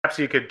perhaps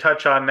you could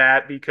touch on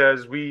that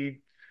because we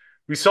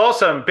saw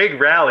some big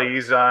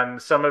rallies on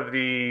some of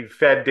the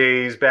Fed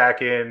days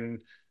back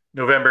in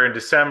November and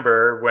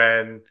December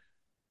when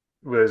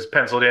it was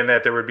penciled in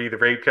that there would be the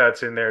rate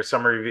cuts in their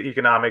summary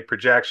economic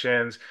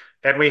projections.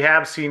 And we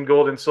have seen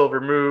gold and silver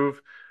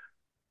move.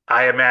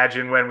 I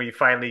imagine when we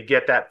finally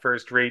get that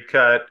first rate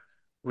cut,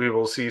 we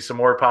will see some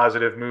more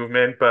positive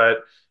movement.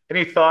 But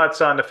any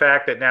thoughts on the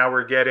fact that now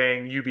we're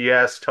getting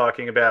UBS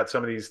talking about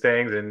some of these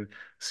things and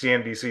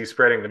CNBC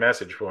spreading the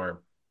message for them?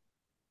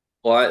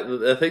 Well,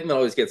 the thing that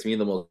always gets me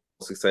the most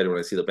excited when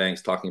I see the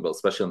banks talking about,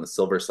 especially on the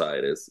silver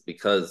side, is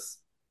because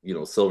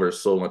silver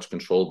is so much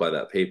controlled by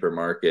that paper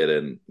market,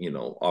 and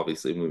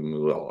obviously we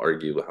will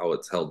argue how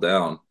it's held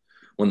down.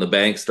 When the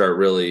banks start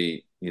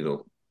really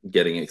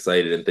getting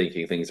excited and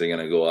thinking things are going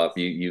to go up,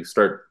 you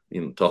start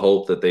to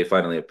hope that they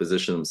finally have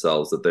positioned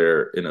themselves that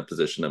they're in a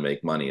position to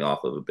make money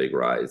off of a big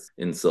rise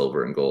in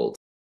silver and gold.